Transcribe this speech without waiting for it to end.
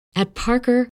At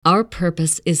Parker, our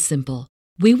purpose is simple.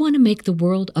 We want to make the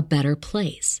world a better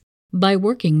place by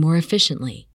working more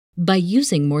efficiently, by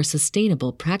using more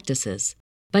sustainable practices,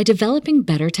 by developing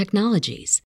better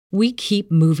technologies. We keep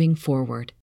moving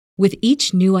forward. With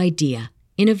each new idea,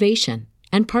 innovation,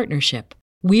 and partnership,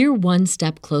 we're one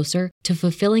step closer to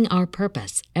fulfilling our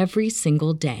purpose every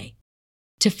single day.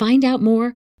 To find out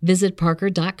more, visit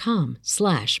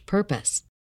parker.com/purpose.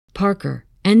 Parker,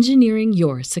 engineering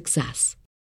your success.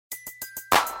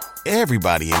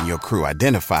 Everybody in your crew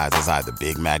identifies as either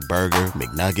Big Mac Burger,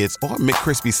 McNuggets, or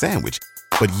McCrispy Sandwich.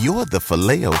 But you're the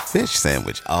Filet-O-Fish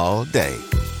Sandwich all day.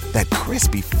 That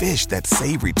crispy fish, that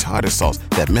savory tartar sauce,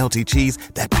 that melty cheese,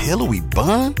 that pillowy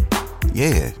bun.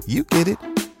 Yeah, you get it.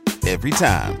 Every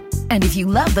time. And if you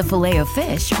love the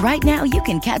Filet-O-Fish, right now you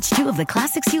can catch two of the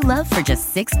classics you love for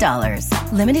just $6.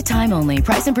 Limited time only.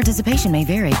 Price and participation may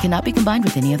vary. Cannot be combined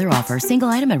with any other offer. Single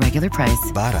item at regular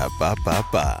price.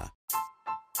 Ba-da-ba-ba-ba.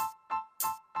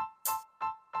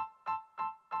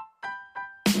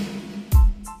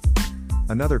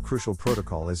 Another crucial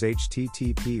protocol is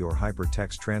HTTP or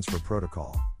Hypertext Transfer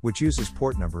Protocol, which uses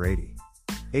port number 80.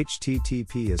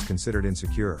 HTTP is considered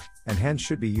insecure, and hence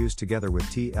should be used together with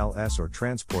TLS or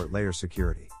Transport Layer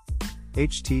Security.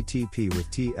 HTTP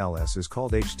with TLS is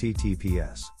called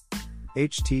HTTPS.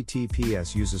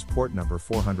 HTTPS uses port number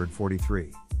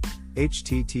 443.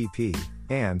 HTTP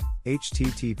and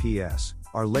HTTPS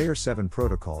are Layer 7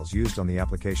 protocols used on the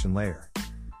application layer.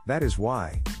 That is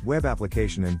why web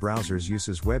application in browsers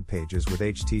uses web pages with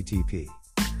HTTP.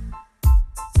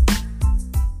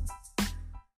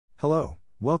 Hello,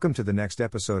 welcome to the next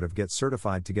episode of Get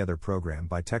Certified Together program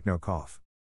by TechnoCoff,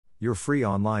 your free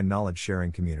online knowledge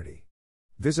sharing community.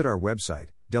 Visit our website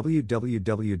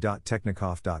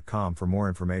www.technocoff.com for more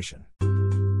information.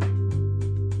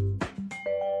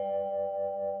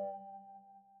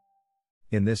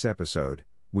 In this episode,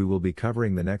 we will be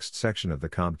covering the next section of the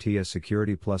CompTIA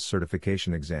Security Plus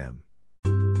certification exam.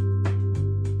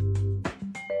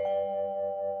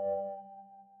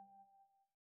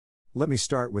 Let me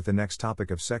start with the next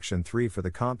topic of Section 3 for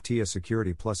the CompTIA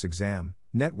Security Plus exam,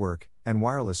 network and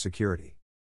wireless security.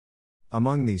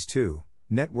 Among these two,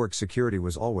 network security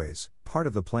was always part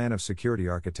of the plan of security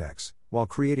architects, while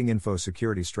creating info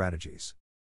security strategies.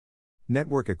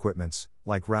 Network equipments,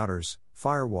 like routers,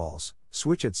 firewalls,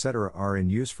 switch etc. are in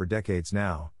use for decades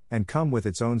now, and come with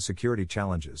its own security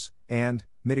challenges and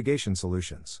mitigation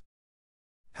solutions.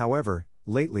 However,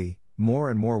 lately, more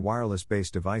and more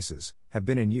wireless-based devices have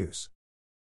been in use.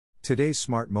 Today's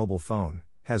smart mobile phone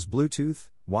has Bluetooth,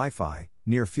 Wi-Fi,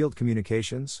 near-field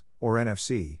communications, or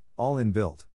NFC, all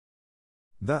inbuilt.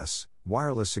 Thus,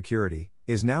 wireless security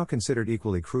is now considered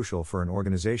equally crucial for an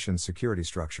organization's security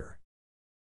structure.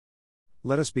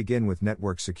 Let us begin with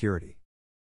network security.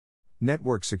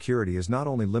 Network security is not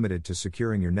only limited to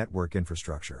securing your network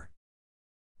infrastructure.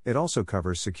 It also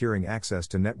covers securing access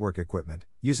to network equipment,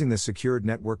 using the secured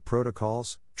network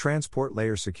protocols, transport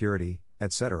layer security,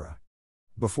 etc.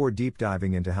 Before deep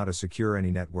diving into how to secure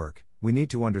any network, we need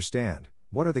to understand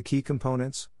what are the key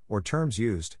components, or terms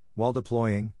used, while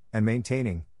deploying and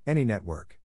maintaining any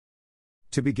network.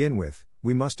 To begin with,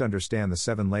 we must understand the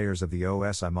 7 layers of the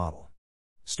OSI model.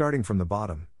 Starting from the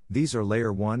bottom, these are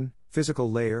Layer 1,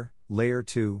 Physical Layer, Layer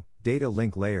 2, Data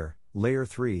Link Layer, Layer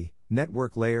 3,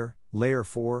 Network Layer, Layer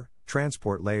 4,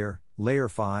 Transport Layer, Layer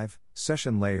 5,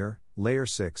 Session Layer, Layer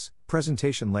 6,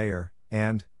 Presentation Layer,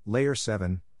 and Layer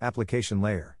 7, Application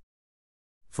Layer.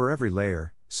 For every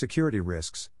layer, security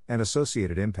risks and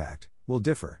associated impact will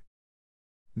differ.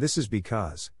 This is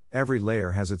because every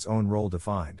layer has its own role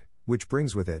defined, which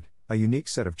brings with it a unique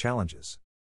set of challenges.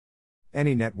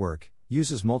 Any network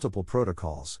uses multiple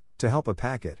protocols to help a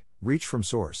packet reach from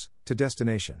source to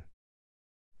destination.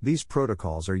 These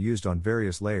protocols are used on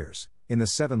various layers in the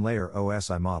 7-layer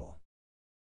OSI model.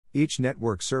 Each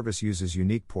network service uses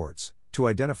unique ports to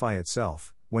identify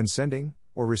itself when sending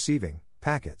or receiving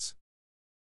packets.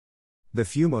 The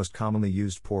few most commonly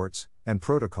used ports and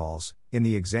protocols in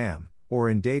the exam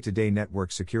or in day-to-day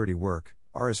network security work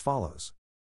are as follows.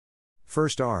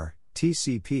 First are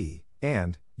TCP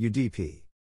and UDP.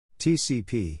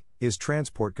 TCP is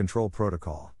Transport Control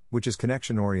Protocol, which is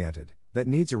connection-oriented, that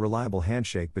needs a reliable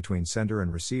handshake between sender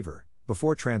and receiver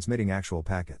before transmitting actual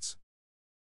packets.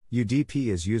 UDP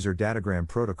is User Datagram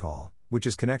Protocol, which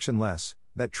is connectionless,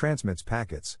 that transmits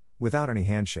packets without any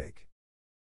handshake.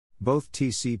 Both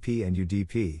TCP and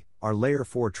UDP are Layer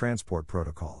 4 transport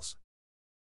protocols.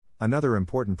 Another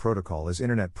important protocol is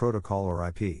Internet Protocol or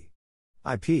IP.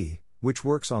 IP, which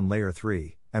works on Layer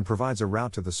 3, and provides a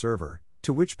route to the server,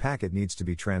 to which packet needs to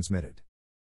be transmitted.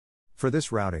 For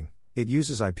this routing, it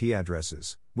uses IP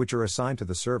addresses, which are assigned to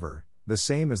the server, the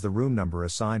same as the room number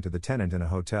assigned to the tenant in a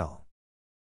hotel.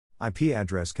 IP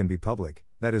address can be public,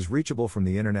 that is reachable from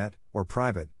the internet, or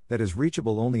private, that is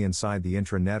reachable only inside the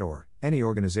intranet or any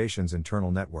organization's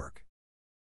internal network.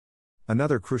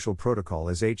 Another crucial protocol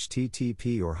is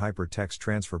HTTP or Hypertext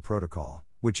Transfer Protocol,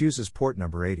 which uses port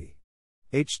number 80.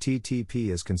 HTTP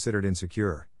is considered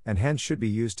insecure, and hence should be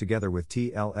used together with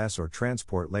TLS or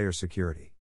Transport Layer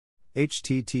Security.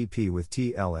 HTTP with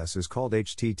TLS is called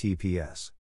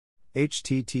HTTPS.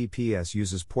 HTTPS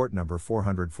uses port number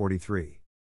 443.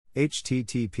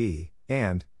 HTTP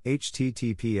and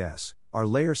HTTPS are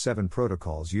Layer 7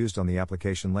 protocols used on the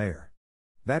application layer.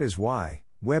 That is why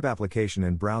web application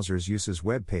in browsers uses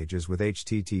web pages with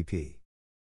HTTP.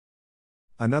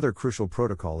 Another crucial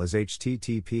protocol is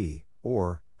HTTP,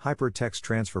 or Hypertext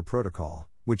Transfer Protocol,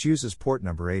 which uses port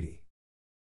number 80.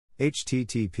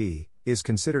 HTTP is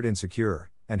considered insecure,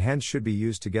 and hence should be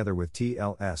used together with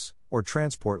TLS, or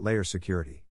Transport Layer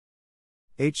Security.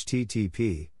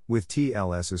 HTTP with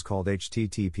TLS is called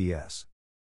HTTPS.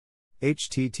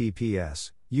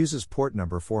 HTTPS uses port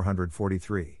number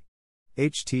 443.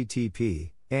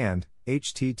 HTTP and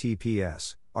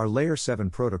HTTPS are Layer 7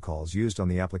 protocols used on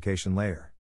the application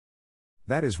layer.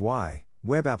 That is why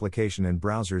web application in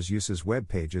browsers uses web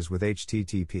pages with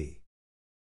HTTP.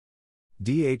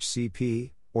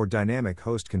 DHCP, or Dynamic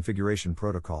Host Configuration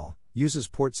Protocol, uses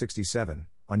port 67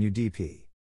 on UDP.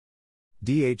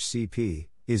 DHCP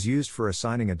is used for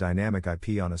assigning a dynamic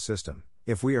IP on a system,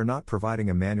 if we are not providing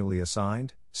a manually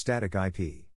assigned, static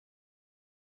IP.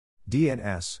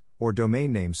 DNS, or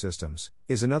Domain Name Systems,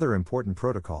 is another important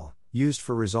protocol, used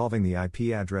for resolving the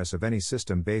IP address of any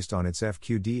system based on its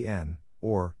FQDN,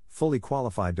 or Fully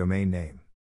Qualified Domain Name.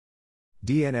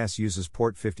 DNS uses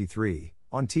port 53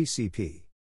 on TCP.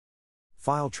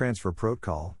 File Transfer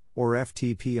Protocol, or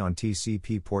FTP on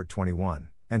TCP port 21,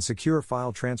 and Secure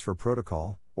File Transfer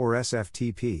Protocol, or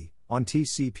SFTP, on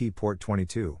TCP port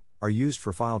 22, are used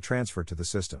for file transfer to the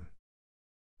system.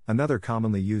 Another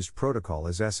commonly used protocol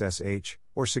is SSH,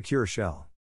 or Secure Shell.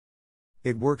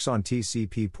 It works on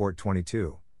TCP port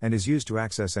 22, and is used to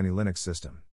access any Linux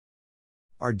system.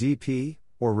 RDP,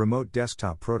 or Remote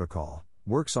Desktop Protocol,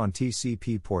 works on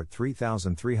TCP port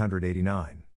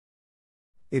 3389.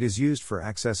 It is used for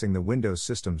accessing the Windows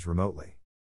systems remotely.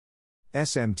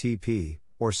 SMTP,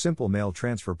 or Simple Mail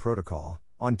Transfer Protocol,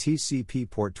 on TCP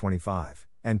port 25,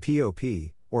 and POP,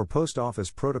 or Post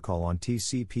Office Protocol on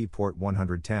TCP port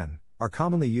 110, are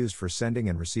commonly used for sending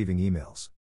and receiving emails.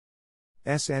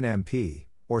 SNMP,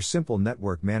 or Simple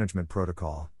Network Management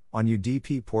Protocol, on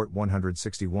UDP port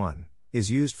 161,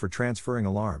 is used for transferring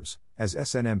alarms, as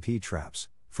SNMP traps,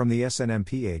 from the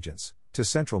SNMP agents, to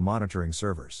central monitoring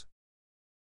servers.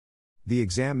 The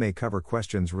exam may cover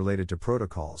questions related to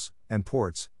protocols and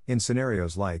ports, in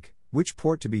scenarios like, which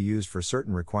port to be used for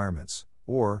certain requirements,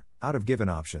 or, out of given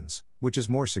options, which is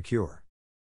more secure.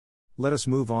 Let us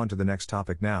move on to the next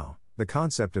topic now, the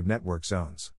concept of network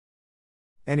zones.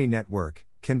 Any network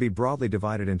can be broadly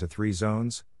divided into three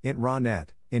zones: intranet,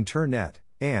 internet,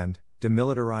 and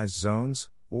demilitarized zones,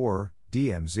 or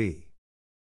DMZ.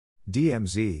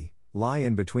 DMZ lie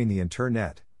in between the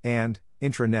internet and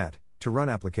intranet to run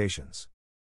applications.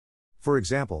 For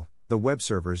example, the web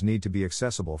servers need to be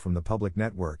accessible from the public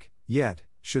network, yet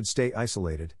should stay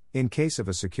isolated in case of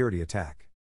a security attack.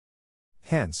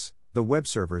 Hence, the web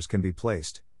servers can be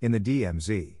placed in the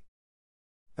DMZ.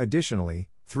 Additionally,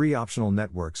 three optional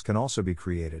networks can also be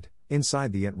created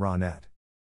inside the intranet.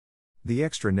 The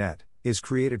extranet is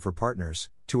created for partners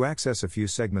to access a few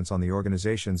segments on the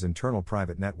organization's internal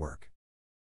private network.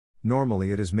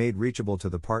 Normally it is made reachable to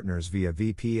the partners via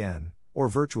VPN or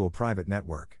virtual private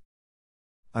network.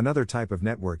 Another type of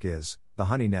network is the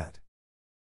honeynet.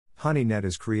 Honeynet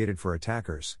is created for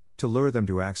attackers to lure them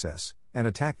to access and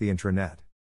attack the intranet.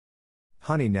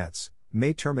 Honeynets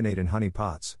may terminate in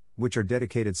honeypots, which are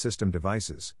dedicated system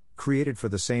devices created for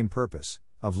the same purpose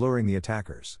of luring the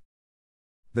attackers.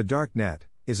 The darknet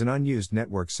is an unused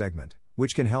network segment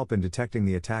which can help in detecting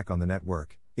the attack on the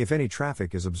network if any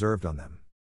traffic is observed on them.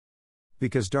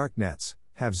 Because darknets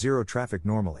have zero traffic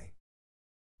normally.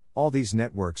 All these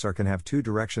networks can have two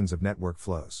directions of network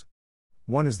flows.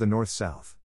 One is the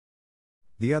north-south.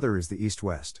 The other is the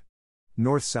east-west.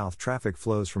 North-south traffic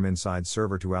flows from inside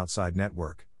server to outside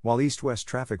network, while east-west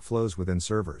traffic flows within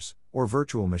servers, or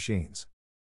virtual machines.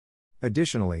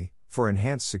 Additionally, for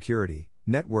enhanced security,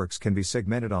 networks can be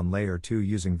segmented on Layer 2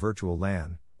 using virtual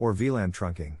LAN, or VLAN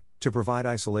trunking, to provide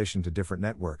isolation to different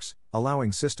networks,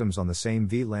 allowing systems on the same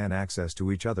VLAN access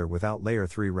to each other without Layer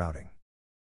 3 routing.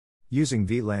 Using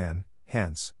VLAN,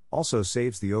 hence, also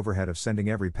saves the overhead of sending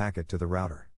every packet to the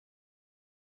router.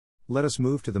 Let us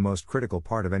move to the most critical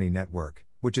part of any network,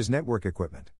 which is network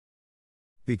equipment.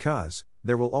 Because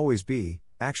there will always be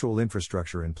actual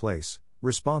infrastructure in place,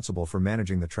 responsible for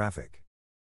managing the traffic.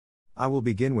 I will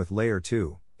begin with Layer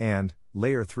 2 and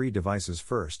Layer 3 devices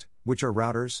first, which are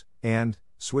routers and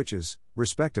switches,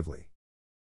 respectively.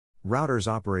 Routers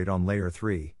operate on Layer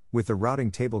 3, with the routing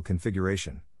table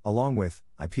configuration, along with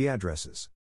IP addresses.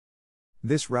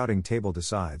 This routing table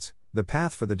decides the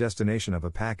path for the destination of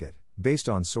a packet, based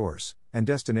on source and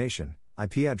destination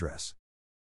IP address.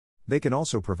 They can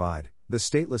also provide the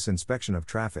stateless inspection of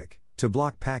traffic, to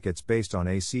block packets based on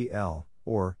ACL,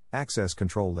 or Access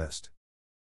Control List.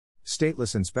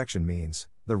 Stateless inspection means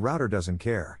the router doesn't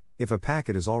care if a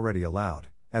packet is already allowed,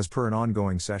 as per an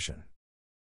ongoing session.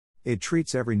 It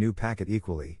treats every new packet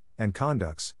equally, and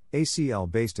conducts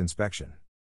ACL-based inspection.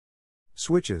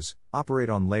 Switches operate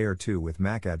on Layer 2 with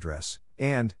MAC address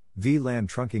and VLAN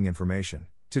trunking information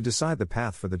to decide the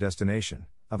path for the destination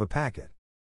of a packet.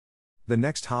 The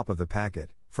next hop of the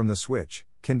packet from the switch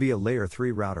can be a Layer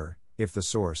 3 router if the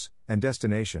source and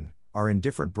destination are in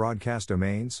different broadcast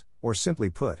domains, or simply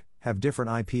put, have different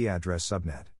IP address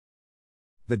subnet.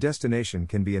 The destination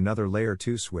can be another Layer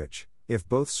 2 switch if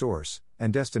both source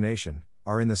and destination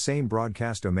are in the same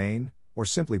broadcast domain, or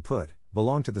simply put,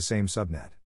 belong to the same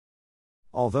subnet.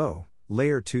 Although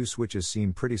Layer 2 switches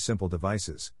seem pretty simple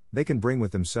devices, they can bring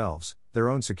with themselves their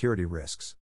own security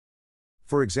risks.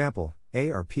 For example,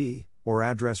 ARP, or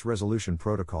Address Resolution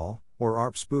Protocol, or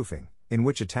ARP spoofing, in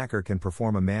which attacker can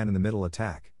perform a man-in-the-middle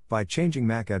attack by changing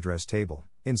MAC address table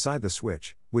inside the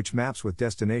switch, which maps with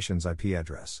destination's IP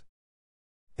address.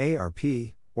 ARP,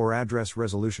 or Address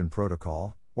Resolution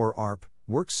Protocol, or ARP,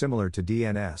 works similar to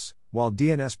DNS. While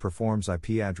DNS performs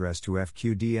IP address to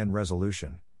FQDN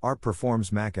resolution, ARP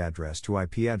performs MAC address to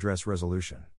IP address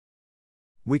resolution.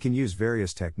 We can use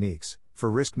various techniques for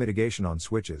risk mitigation on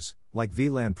switches, like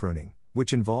VLAN pruning,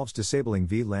 which involves disabling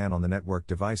VLAN on the network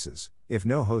devices, if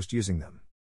no host using them.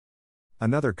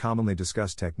 Another commonly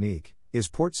discussed technique is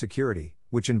port security,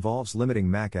 which involves limiting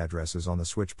MAC addresses on the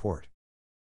switch port.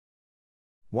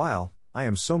 While I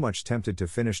am so much tempted to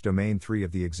finish Domain 3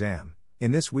 of the exam,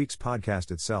 in this week's podcast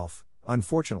itself,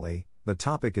 unfortunately, the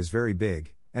topic is very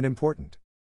big and important.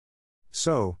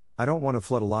 So, I don't want to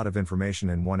flood a lot of information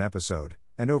in one episode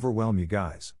and overwhelm you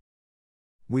guys.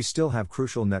 We still have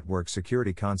crucial network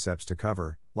security concepts to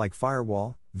cover, like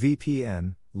firewall,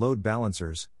 VPN, load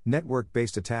balancers,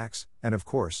 network-based attacks, and of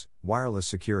course, wireless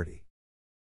security.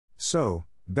 So,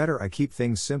 better I keep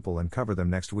things simple and cover them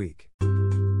next week.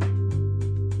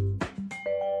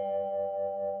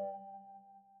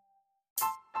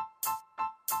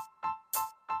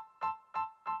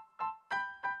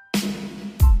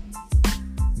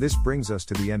 This brings us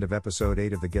to the end of episode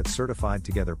 8 of the Get Certified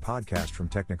Together podcast from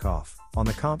Technicoff, on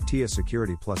the CompTIA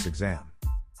Security Plus exam.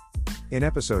 In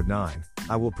episode 9,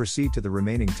 I will proceed to the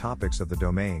remaining topics of the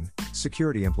domain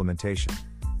security implementation.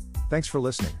 Thanks for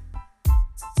listening.